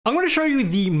I'm going to show you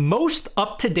the most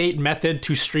up-to-date method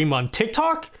to stream on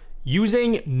TikTok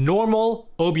using normal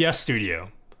OBS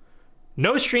Studio.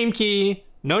 No stream key,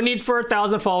 no need for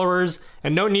 1,000 followers,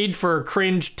 and no need for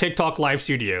cringe TikTok live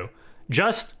studio.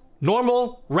 Just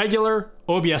normal, regular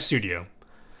OBS Studio.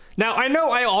 Now, I know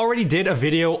I already did a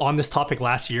video on this topic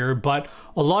last year, but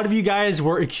a lot of you guys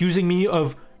were accusing me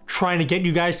of trying to get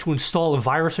you guys to install a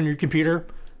virus on your computer.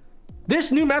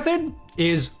 This new method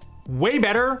is way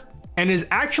better and is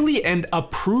actually an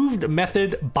approved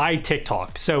method by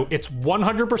TikTok. So it's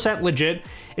 100% legit.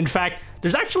 In fact,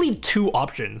 there's actually two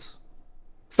options.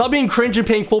 Stop being cringe and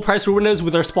paying full price for Windows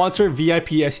with our sponsor, VIP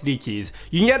SD Keys.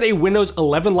 You can get a Windows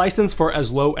 11 license for as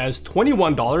low as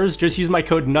 $21. Just use my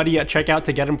code NUTTY at checkout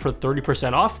to get them for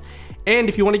 30% off. And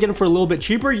if you want to get them for a little bit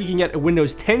cheaper, you can get a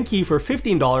Windows 10 key for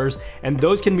 $15, and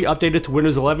those can be updated to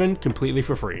Windows 11 completely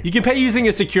for free. You can pay using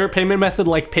a secure payment method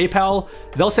like PayPal.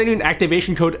 They'll send you an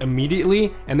activation code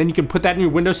immediately, and then you can put that in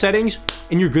your Windows settings,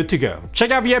 and you're good to go.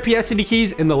 Check out VIP SD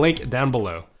Keys in the link down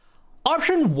below.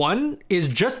 Option 1 is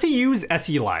just to use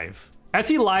SE Live.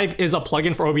 SE Live is a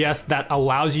plugin for OBS that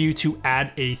allows you to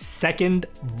add a second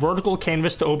vertical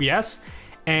canvas to OBS,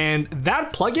 and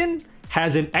that plugin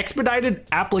has an expedited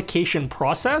application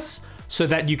process so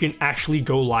that you can actually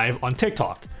go live on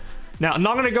TikTok. Now, I'm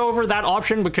not gonna go over that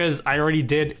option because I already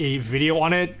did a video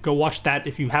on it. Go watch that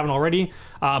if you haven't already.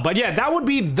 But yeah, that would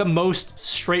be the most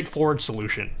straightforward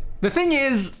solution. The thing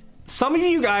is, some of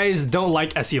you guys don't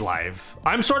like SE Live.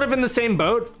 I'm sort of in the same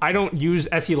boat. I don't use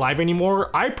SE Live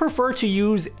anymore. I prefer to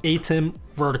use Atom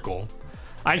Vertical.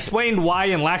 I explained why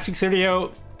in last week's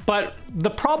video, but the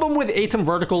problem with Atom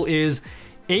Vertical is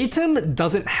Atom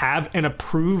doesn't have an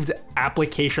approved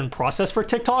application process for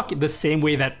TikTok the same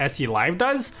way that SE Live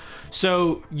does.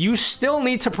 So you still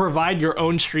need to provide your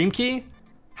own stream key.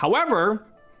 However,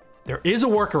 there is a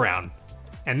workaround,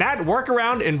 and that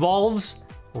workaround involves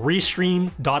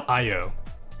Rereamio.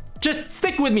 Just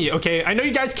stick with me, okay? I know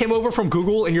you guys came over from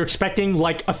Google and you're expecting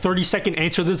like a 30-second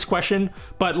answer to this question,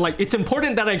 but like it's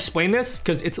important that I explain this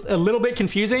because it's a little bit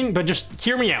confusing, but just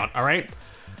hear me out, all right?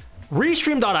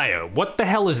 Rereamio, what the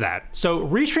hell is that? So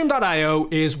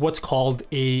Rereamio is what's called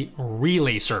a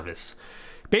relay service.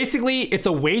 Basically, it's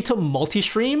a way to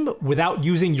multi-stream without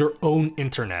using your own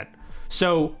internet.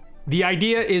 So the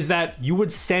idea is that you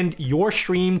would send your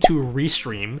stream to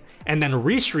Restream, and then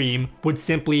Restream would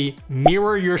simply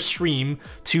mirror your stream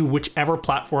to whichever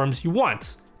platforms you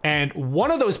want. And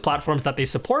one of those platforms that they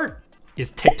support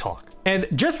is TikTok. And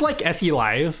just like SE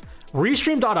Live,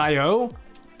 Rereamio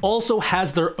also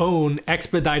has their own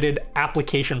expedited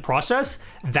application process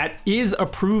that is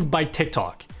approved by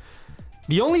TikTok.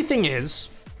 The only thing is,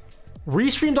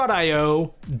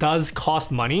 Rereamio does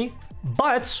cost money,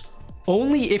 but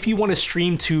only if you want to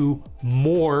stream to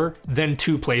more than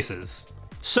 2 places.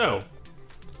 So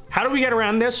how do we get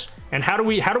around this? And how do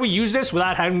we use this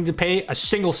without having to pay a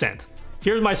single cent?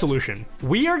 Here's my solution.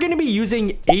 We are going to be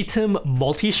using Atom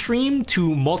Multistream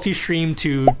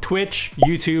to Twitch,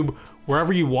 YouTube,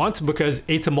 wherever you want, because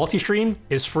Atom Multistream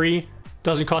is free,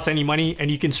 doesn't cost any money, and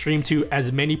you can stream to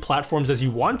as many platforms as you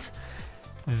want.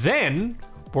 Then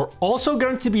we're also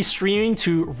going to be streaming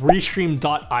to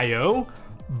Rereamio,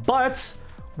 but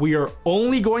we are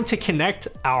only going to connect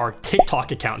our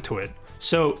TikTok account to it.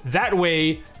 So that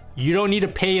way you don't need to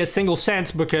pay a single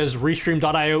cent because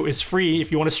Rereamio is free if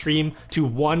you want to stream to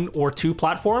 1 or 2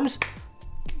 platforms.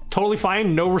 Totally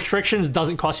fine, no restrictions,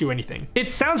 doesn't cost you anything. It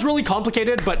sounds really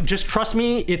complicated, but just trust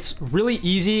me, it's really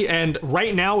easy, and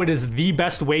right now it is the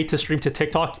best way to stream to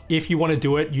TikTok if you want to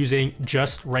do it using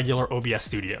just regular OBS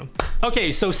Studio. Okay,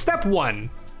 so step 1.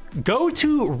 Go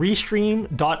to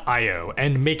Rereamio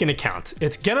and make an account.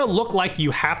 It's gonna look like you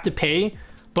have to pay,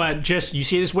 but just, you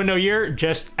see this window here,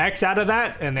 just X out of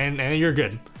that and then you're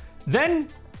good. Then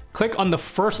click on the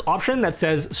first option that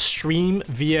says stream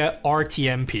via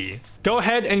RTMP. Go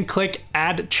ahead and click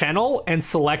add channel and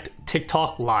select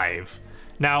TikTok live.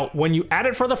 Now, when you add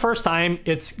it for the first time,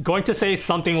 it's going to say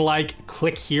something like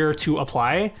click here to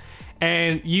apply.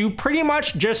 And you pretty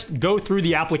much just go through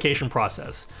the application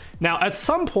process. Now, at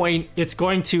some point, it's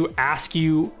going to ask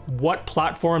you what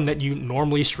platform that you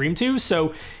normally stream to.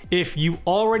 So if you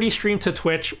already stream to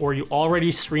Twitch or you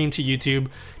already stream to YouTube,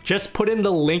 just put in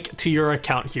the link to your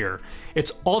account here.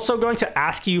 It's also going to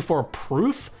ask you for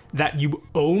proof that you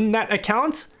own that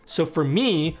account. So for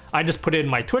me, I just put in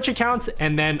my Twitch account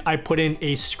and then I put in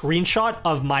a screenshot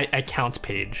of my account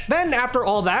page. Then after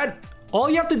all that,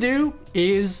 all you have to do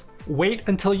is wait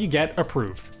until you get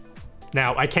approved.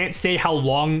 Now, I can't say how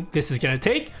long this is gonna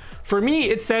take. For me,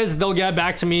 it says they'll get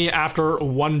back to me after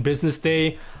 1 business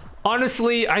day.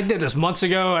 Honestly, I did this months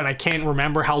ago and I can't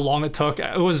remember how long it took.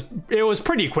 It was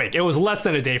pretty quick. It was less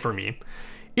than a day for me.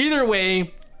 Either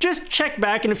way, just check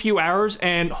back in a few hours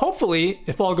and hopefully,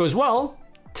 if all goes well,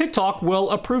 TikTok will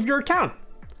approve your account.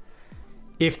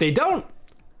 If they don't,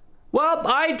 well,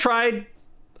 I tried.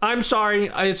 I'm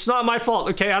sorry. It's not my fault,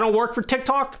 okay? I don't work for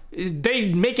TikTok.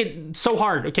 They make it so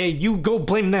hard, okay? You go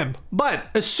blame them. But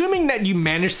assuming that you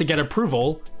managed to get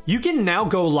approval, you can now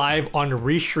go live on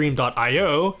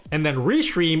Restream.io, and then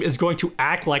Restream is going to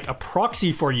act like a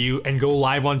proxy for you and go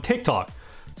live on TikTok.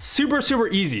 Super, super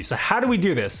easy. So how do we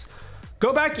do this?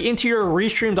 Go back into your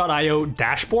Restream.io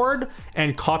dashboard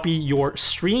and copy your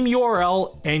stream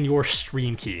URL and your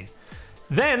stream key.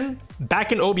 Then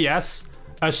back in OBS,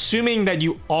 assuming that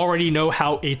you already know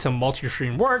how ATEM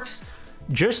multi-stream works,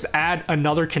 just add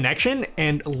another connection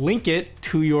and link it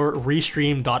to your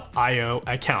Restream.io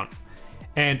account.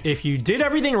 And if you did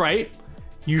everything right,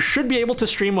 you should be able to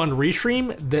stream on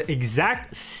Restream the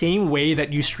exact same way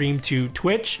that you stream to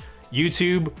Twitch,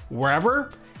 YouTube,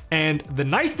 wherever. And the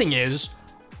nice thing is,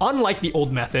 unlike the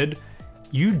old method,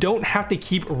 you don't have to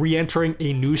keep re-entering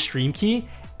a new stream key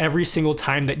every single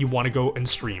time that you want to go and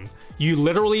stream. You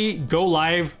literally go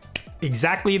live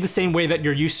exactly the same way that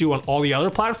you're used to on all the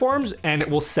other platforms, and it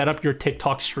will set up your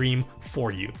TikTok stream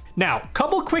for you. Now,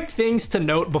 couple quick things to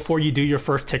note before you do your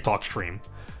first TikTok stream.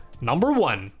 Number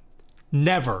one,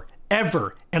 never,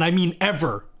 ever, and I mean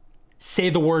ever,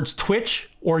 say the words Twitch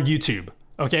or YouTube,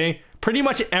 okay? Pretty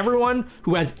much everyone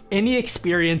who has any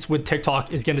experience with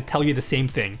TikTok is gonna tell you the same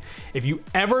thing. If you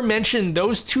ever mention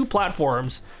those two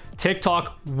platforms,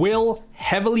 TikTok will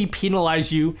heavily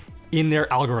penalize you in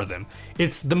their algorithm.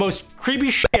 It's the most creepy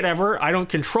shit ever. I don't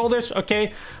control this,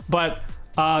 okay? But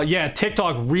yeah,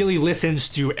 TikTok really listens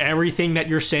to everything that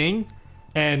you're saying,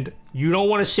 and you don't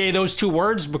want to say those two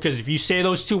words, because if you say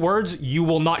those two words, you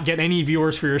will not get any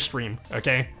viewers for your stream,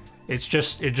 okay? It's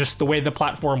just the way the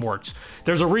platform works.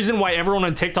 There's a reason why everyone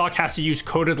on TikTok has to use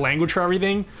coded language for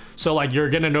everything. So like you're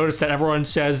gonna notice that everyone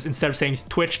says, instead of saying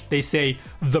Twitch, they say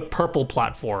the purple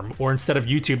platform, or instead of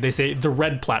YouTube, they say the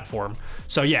red platform.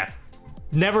 So yeah,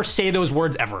 never say those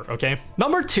words ever, okay?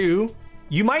 Number two,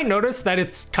 you might notice that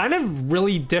it's kind of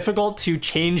really difficult to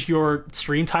change your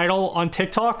stream title on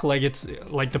TikTok. Like it's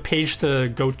like the page to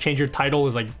go change your title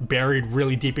is like buried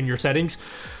really deep in your settings.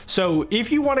 So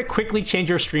if you want to quickly change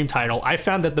your stream title, I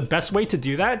found that the best way to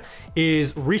do that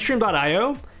is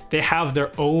Restream.io. They have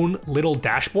their own little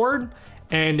dashboard.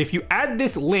 And if you add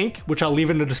this link, which I'll leave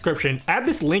in the description, add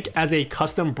this link as a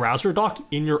custom browser doc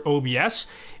in your OBS.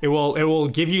 It will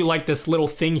give you like this little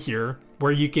thing here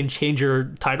where you can change your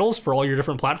titles for all your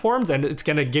different platforms, and it's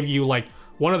gonna give you like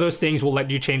one of those things will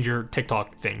let you change your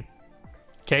TikTok thing.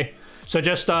 Okay, so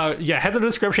just yeah, head to the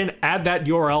description, add that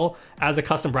URL as a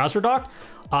custom browser doc,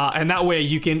 and that way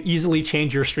you can easily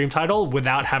change your stream title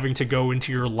without having to go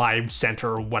into your live center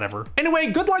or whatever. Anyway,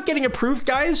 good luck getting approved,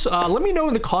 guys. Let me know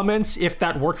in the comments if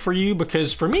that worked for you,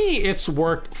 because for me, it's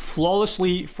worked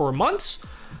flawlessly for months.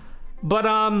 But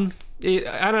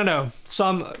I don't know.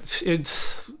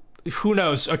 Who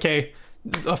knows? Okay,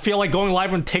 I feel like going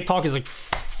live on TikTok is like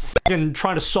and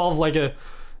trying to solve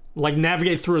like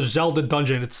navigate through a Zelda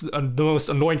dungeon. It's the most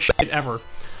annoying shit ever.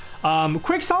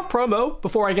 Quick self promo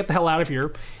before I get the hell out of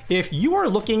here. If you are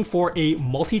looking for a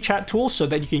multi-chat tool so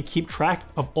that you can keep track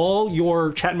of all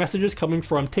your chat messages coming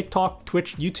from TikTok,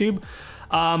 Twitch, YouTube,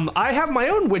 I have my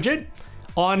own widget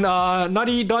on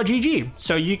nutty.gg,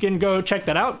 so you can go check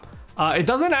that out. It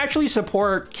doesn't actually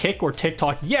support Kick or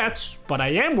TikTok yet, but I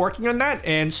am working on that.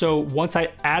 And so once I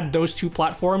add those two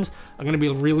platforms, I'm going to be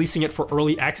releasing it for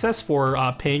early access for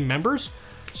paying members.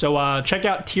 So check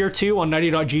out tier 2 on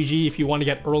nutty.gg if you want to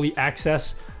get early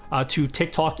access to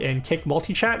TikTok and Kick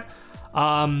multi-chat.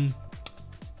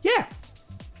 Yeah.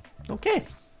 Okay.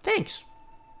 Thanks.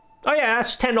 Oh yeah,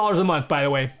 that's $10 a month, by the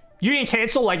way. You can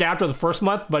cancel like after the first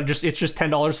month, but it's just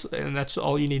 $10, and that's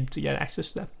all you need to get access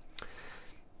to that.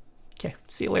 Okay,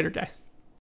 see you later, guys.